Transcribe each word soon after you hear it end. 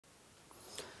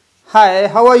Hi,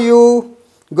 how are you?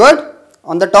 Good?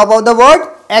 On the top of the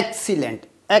word? Excellent.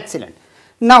 Excellent.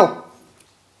 Now,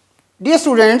 dear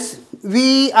students,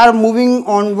 we are moving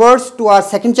onwards to our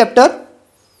second chapter,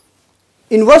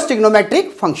 Inverse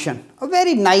Trigonometric Function. A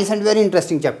very nice and very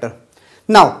interesting chapter.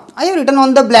 Now, I have written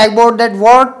on the blackboard that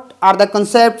what are the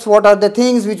concepts, what are the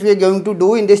things which we are going to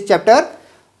do in this chapter.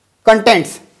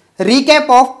 Contents, recap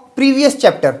of previous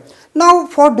chapter. Now,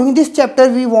 for doing this chapter,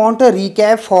 we want a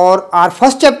recap for our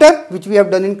first chapter, which we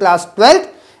have done in class 12th,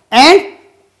 and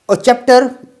a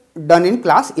chapter done in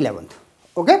class 11th.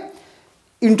 Okay.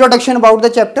 Introduction about the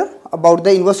chapter, about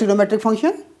the inverse trigonometric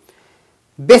function,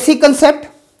 basic concept,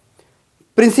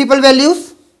 principal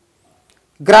values,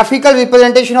 graphical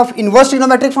representation of inverse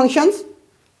trigonometric functions,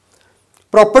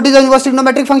 properties of inverse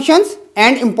trigonometric functions,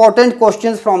 and important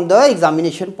questions from the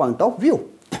examination point of view.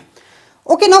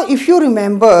 Okay, now if you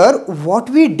remember what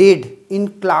we did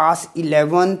in class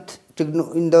 11th,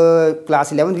 in the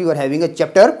class 11th we were having a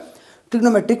chapter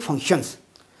trigonometric functions.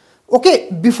 Okay,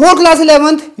 before class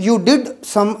 11th you did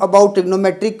some about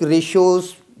trigonometric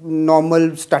ratios,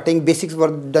 normal starting basics were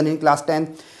done in class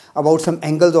 10, about some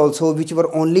angles also which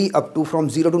were only up to from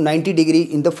 0 to 90 degree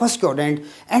in the first quadrant,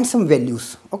 and some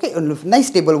values. Okay, a nice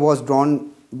table was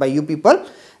drawn by you people,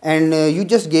 and you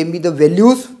just gave me the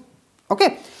values.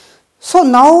 Okay. So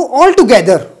now all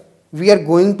together we are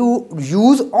going to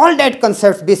use all that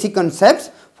concepts, basic concepts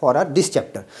for this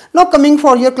chapter. Now coming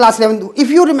for your class 11th,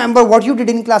 if you remember what you did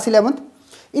in class 11th,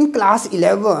 in class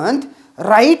 11th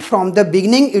right from the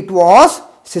beginning it was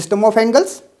system of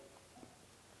angles,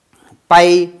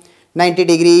 pi, 90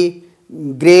 degree,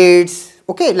 grades,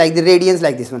 okay, like the radians,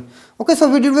 like this one. Okay, so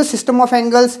we did the system of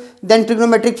angles, then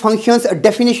trigonometric functions, a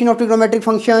definition of trigonometric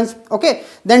functions, okay,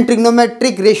 then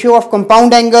trigonometric ratio of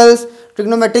compound angles,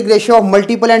 trigonometric ratio of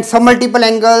multiple and submultiple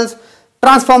angles,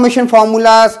 transformation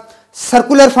formulas,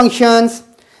 circular functions,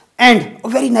 and a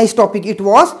very nice topic it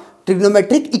was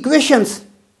trigonometric equations.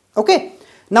 Okay,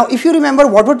 now if you remember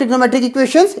what were trigonometric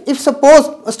equations, if suppose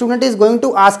a student is going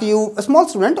to ask you, a small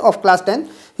student of class 10,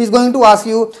 he is going to ask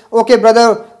you, okay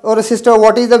brother or sister,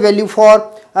 what is the value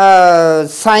for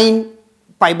sine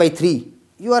pi by 3?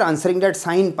 You are answering that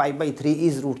sine pi by 3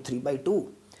 is root 3 by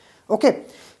 2. Okay,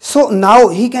 so now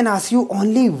he can ask you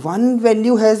only one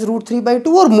value has root 3 by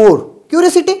 2 or more.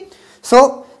 Curiosity.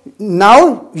 So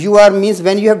now you are means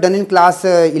when you have done in class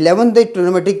 11 the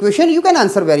trigonometric equation, you can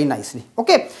answer very nicely.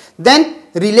 Okay, then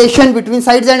relation between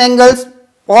sides and angles,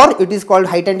 or it is called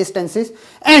height and distances,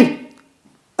 and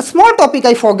a small topic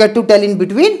I forgot to tell in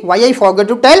between. Why I forgot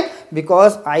to tell?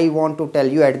 Because I want to tell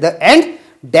you at the end,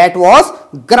 that was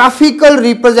graphical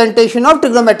representation of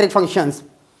trigonometric functions.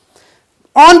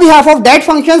 On behalf of that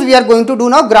functions we are going to do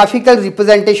now graphical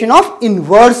representation of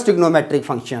inverse trigonometric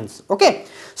functions. Okay,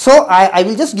 so I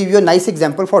will just give you a nice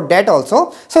example for that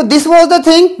also. So this was the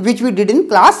thing which we did in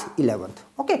class 11th.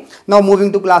 Okay, now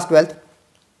moving to class 12th.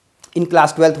 In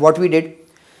class 12th what we did?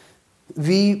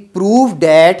 We proved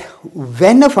that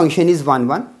when a function is 1,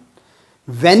 1,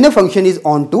 when a function is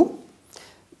onto,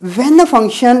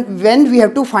 when we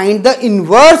have to find the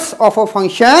inverse of a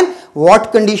function,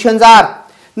 what conditions are?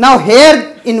 Now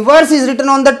here inverse is written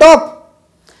on the top.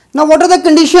 Now what are the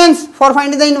conditions for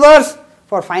finding the inverse?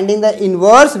 For finding the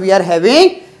inverse we are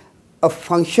having a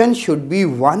function should be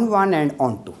 1, 1 and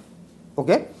onto.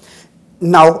 Okay.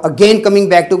 Now again coming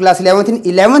back to class 11th, in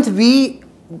 11th we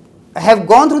have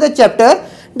gone through the chapter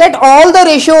that all the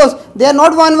ratios, they are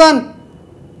not 1, 1.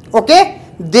 Okay,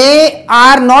 they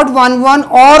are not 1, 1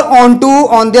 or onto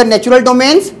on their natural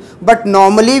domains, but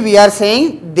normally we are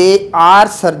saying they are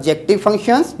surjective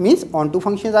functions, means onto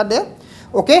functions are there.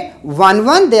 Okay, 1,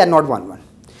 1, they are not 1, 1.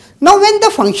 Now when the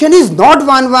function is not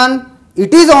 1, 1,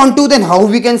 it is onto, then how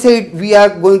we can say it, we are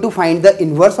going to find the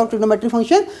inverse of trigonometric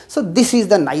function. So this is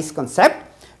the nice concept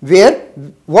where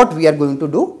what we are going to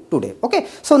do today. Okay,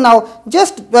 so now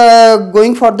just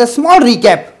going for the small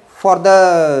recap for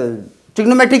the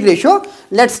trigonometric ratio,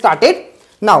 let's start it.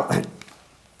 Now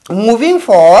moving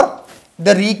for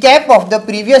the recap of the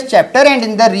previous chapter, and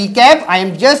in the recap I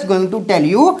am just going to tell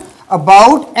you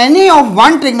about any of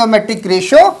one trigonometric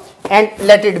ratio, and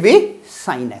let it be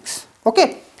sin x.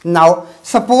 Okay, now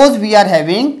suppose we are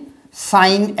having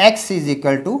sin x is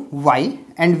equal to y,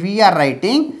 and we are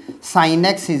writing sin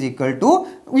x is equal to,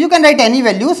 you can write any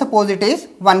value, suppose it is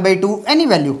 1 by 2, any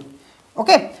value.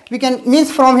 Okay, we can,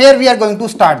 means from here we are going to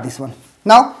start this one.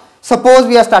 Now suppose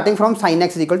we are starting from sin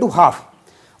x is equal to half.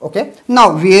 Okay,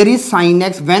 now where is sin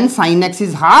x? When sin x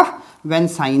is half, when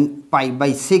sin pi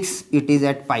by 6 it is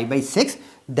at pi by 6,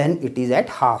 then it is at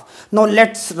half. Now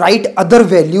let's write other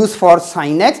values for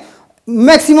sin x.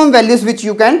 maximum values which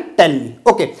you can tell me.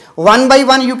 Okay, one by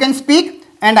one you can speak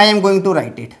and I am going to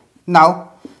write it.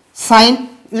 Now sine,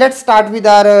 let's start with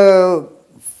our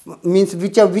means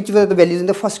which were the values in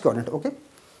the first quadrant. Okay,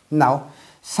 now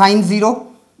sine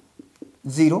 0,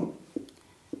 0,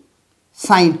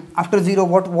 sine after 0,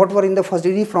 what were in the first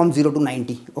degree from 0 to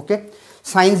 90. Okay,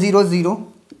 sine 0,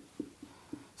 0,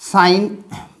 sine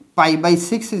pi by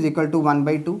 6 is equal to 1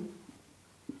 by 2,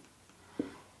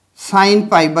 sine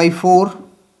pi by 4,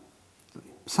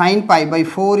 sine pi by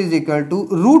 4 is equal to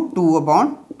root 2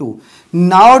 upon 2.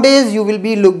 Nowadays you will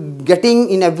be getting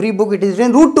in every book it is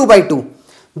written root 2 by 2,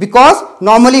 because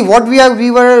normally what we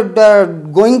were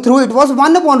going through, it was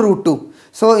 1 upon root 2.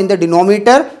 So in the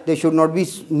denominator there should not be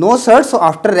no surd. So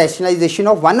after rationalization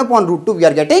of 1 upon root 2 we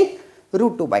are getting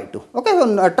root 2 by 2. Okay,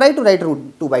 so try to write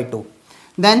root 2 by 2.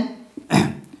 Then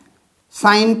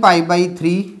sine pi by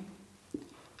 3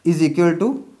 is equal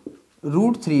to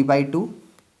root 3 by 2,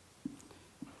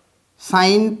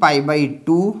 sine pi by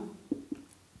 2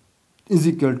 is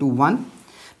equal to 1.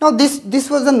 Now this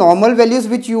was the normal values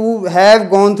which you have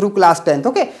gone through class 10th.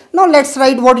 Okay, now let's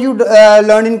write what you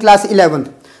learned in class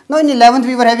 11th. Now in 11th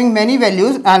we were having many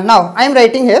values, and now I am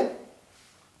writing here,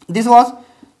 this was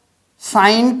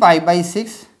sine pi by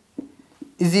 6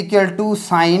 is equal to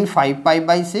sine 5 pi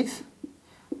by 6,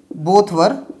 both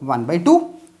were 1 by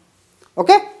 2.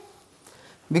 Okay,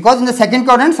 because in the second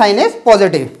quadrant sine is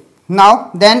positive.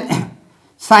 Now then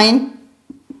sine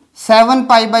 7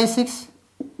 pi by 6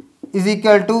 is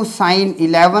equal to sine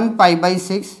 11 pi by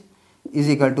 6 is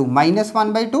equal to minus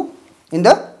 1 by 2 in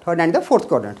the third and the fourth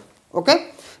quadrant.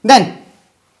 Okay, then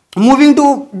moving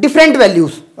to different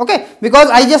values. Okay, because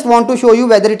I just want to show you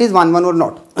whether it is 1 1 or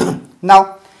not.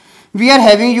 Now we are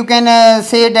having, you can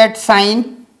say that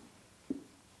sine,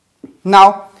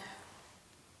 now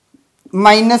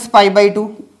minus pi by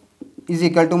 2 is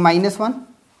equal to minus 1,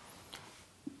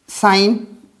 sine,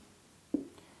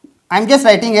 I am just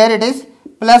writing here, it is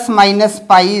plus minus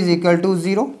pi is equal to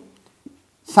 0,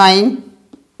 sine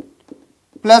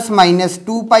plus minus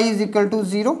 2 pi is equal to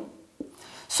 0.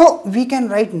 So we can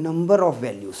write number of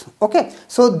values. Okay,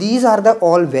 so these are the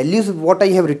all values what I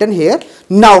have written here.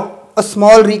 Now a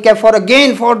small recap for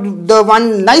the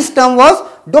one nice term was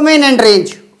domain and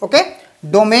range. Okay,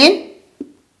 domain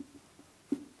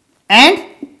and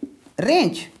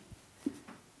range.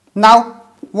 Now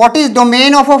what is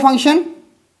domain of a function?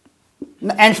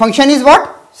 And function is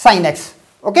what? Sin x.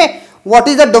 Okay, what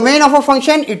is the domain of a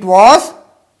function? It was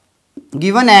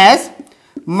given as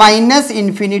minus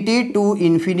infinity to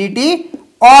infinity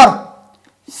or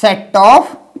set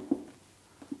of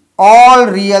all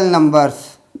real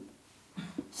numbers.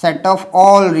 Set of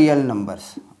all real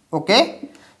numbers. Okay,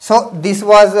 so this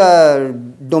was a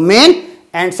domain,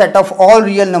 and set of all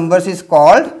real numbers is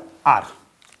called R.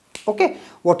 Okay,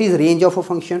 what is range of a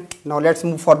function? Now let's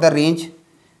move for the range.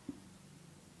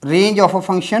 Range of a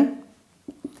function,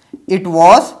 it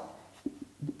was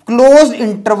closed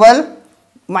interval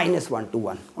minus 1 to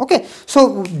 1. Okay,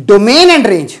 so domain and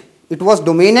range, it was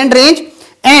domain and range,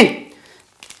 and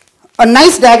a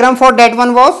nice diagram for that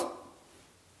one was,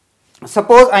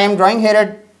 suppose I am drawing here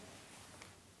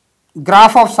a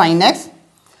graph of sin x.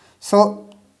 So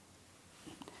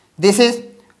this is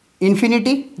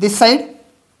infinity this side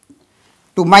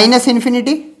to minus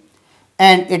infinity,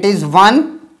 and it is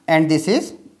 1, and this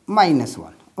is minus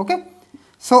 1. Okay,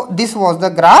 so this was the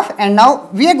graph, and now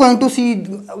we are going to see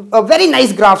a very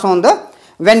nice graphs on the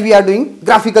when we are doing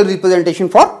graphical representation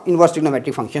for inverse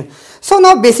trigonometric function. So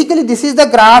now basically this is the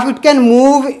graph, it can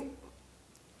move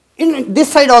in this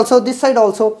side also, this side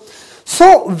also.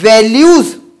 So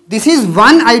values, this is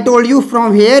 1, I told you,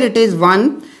 from here it is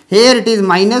 1, here it is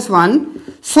minus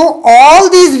 1. So all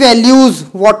these values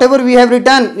whatever we have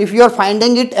written, if you are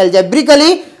finding it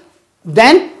algebraically,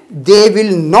 then they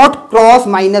will not cross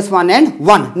minus 1 and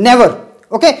 1, never.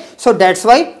 Okay, so that's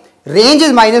why range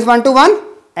is minus 1 to 1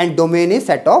 and domain is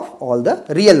set of all the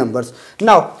real numbers.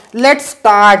 Now let's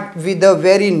start with a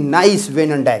very nice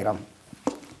Venn diagram.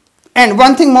 And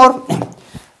one thing more,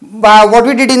 what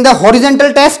we did in the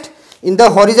horizontal test, in the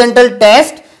horizontal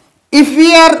test, if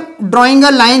we are drawing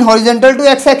a line horizontal to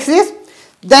x-axis,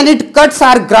 then it cuts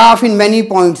our graph in many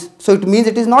points. So it means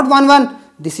it is not 1 1.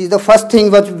 This is the first thing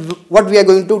what we are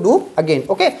going to do again.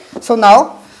 Okay, so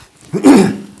now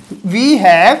we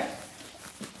have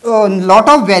a lot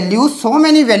of values, so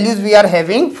many values we are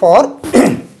having for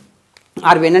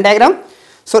our Venn diagram.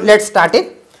 So let's start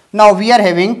it. Now we are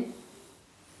having,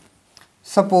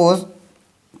 suppose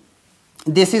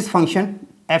this is function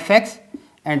fx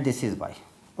and this is y.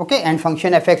 Okay, and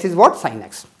function fx is what? Sin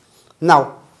x.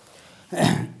 Now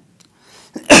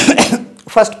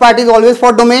first part is always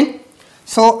for domain.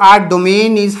 So our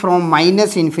domain is from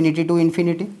minus infinity to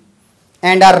infinity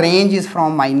and our range is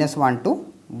from -1 to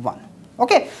 1.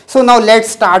 Okay, so now let's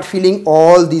start filling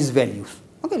all these values.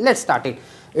 Okay, let's start it.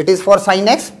 It is for sin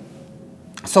x.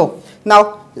 So now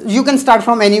you can start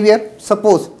from anywhere.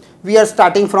 Suppose we are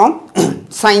starting from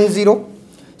sin 0.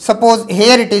 Suppose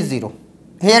here it is 0.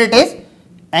 Here it is,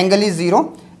 angle is 0,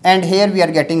 and here we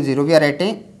are getting 0. We are at a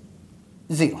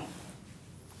 0.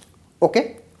 Okay,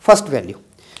 first value.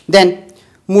 Then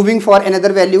moving for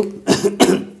another value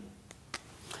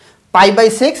pi by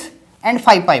 6 and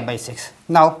 5 pi by 6.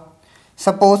 Now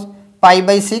suppose pi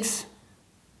by 6,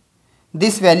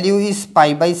 this value is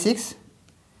pi by 6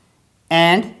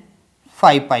 and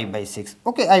 5 pi by 6.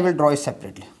 Okay, I will draw it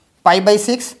separately. Pi by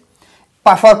 6,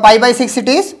 for pi by 6 it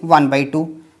is 1 by 2,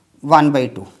 1 by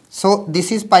 2. So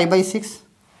this is pi by 6,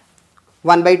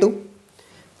 1 by 2.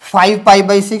 5 pi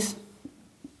by 6,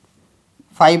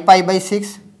 5 pi by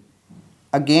 6,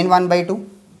 again 1 by 2.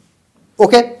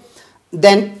 Okay,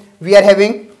 then we are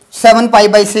having 7 pi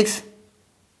by 6,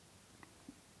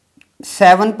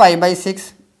 7 pi by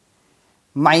 6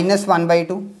 minus 1 by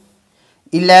 2,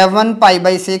 11 pi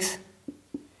by 6,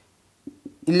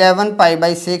 11 pi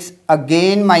by 6,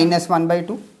 again minus 1 by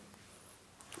 2.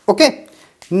 Okay,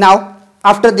 now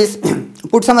after this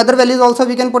put some other values also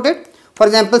we can put it. For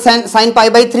example, sin pi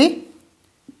by 3,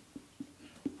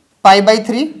 pi by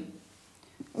 3,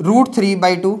 root 3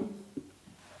 by 2.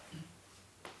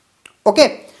 Okay,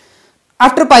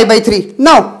 after pi by 3.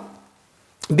 Now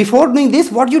before doing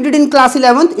this, what you did in class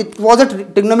 11th, it was a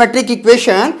trigonometric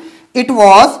equation. It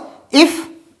was if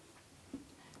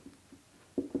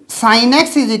sin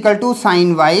x is equal to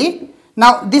sin y.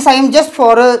 Now this I am just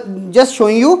just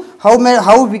showing you how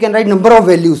we can write number of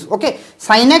values. Okay,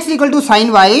 sin x equal to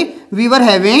sin y we were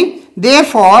having,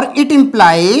 therefore it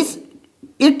implies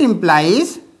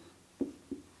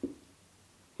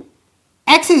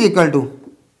x is equal to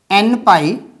n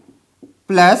pi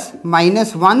plus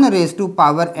minus 1 raised to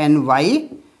power n y,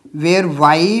 where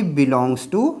y belongs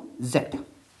to z.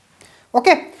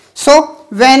 Okay, so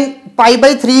when pi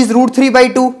by 3 is root 3 by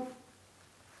 2,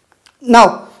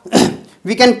 now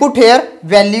we can put here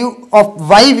value of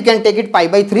y, we can take it pi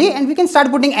by 3 and we can start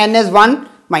putting n as 1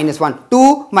 minus 1,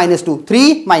 2 minus 2,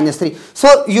 3 minus 3.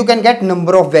 So you can get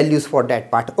number of values for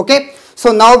that part. Okay,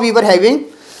 so now we were having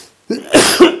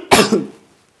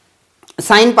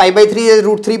sin pi by 3 is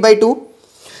root 3 by 2.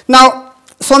 Now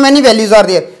so many values are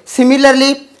there.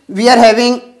 Similarly we are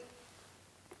having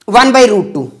 1 by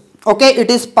root 2. Okay,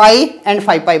 it is pi and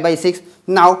 5 pi by 6.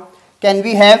 Now can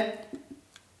we have,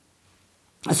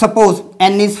 suppose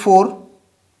n is 4,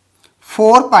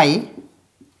 4 pi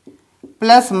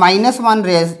plus minus 1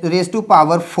 raised to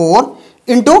power 4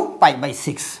 into pi by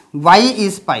 6. Y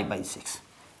is pi by 6.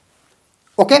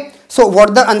 Okay, so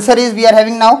what the answer is we are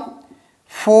having now?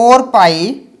 4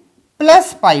 pi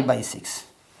plus pi by 6.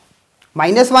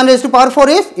 Minus 1 raised to power 4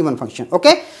 is even function.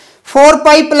 Okay, 4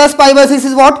 pi plus pi by 6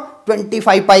 is what?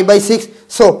 25 pi by 6.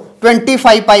 So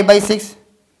 25 pi by 6.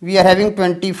 We are having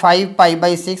 25 pi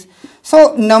by 6.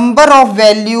 So number of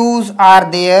values are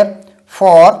there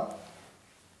for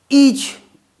each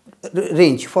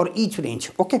range,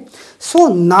 okay. So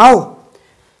now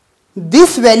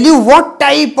this value, what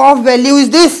type of value is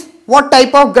this? What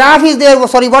type of graph is there?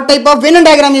 Sorry, what type of Venn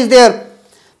diagram is there?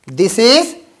 This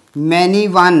is many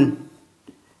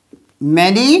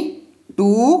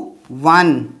to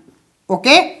one.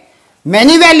 Okay,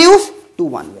 many values to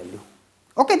one value.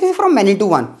 Okay, this is from many to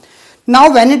one.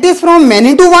 Now when it is from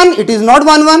many to one, it is not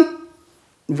 1 1.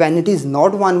 When it is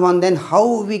not 1 1, then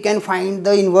how we can find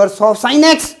the inverse of sin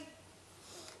x?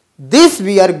 This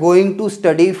we are going to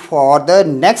study for the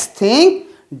next thing,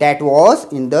 that was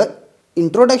in the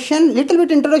introduction, little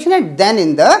bit introduction, and then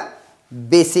in the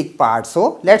basic part.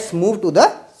 So let's move to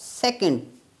the second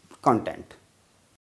content.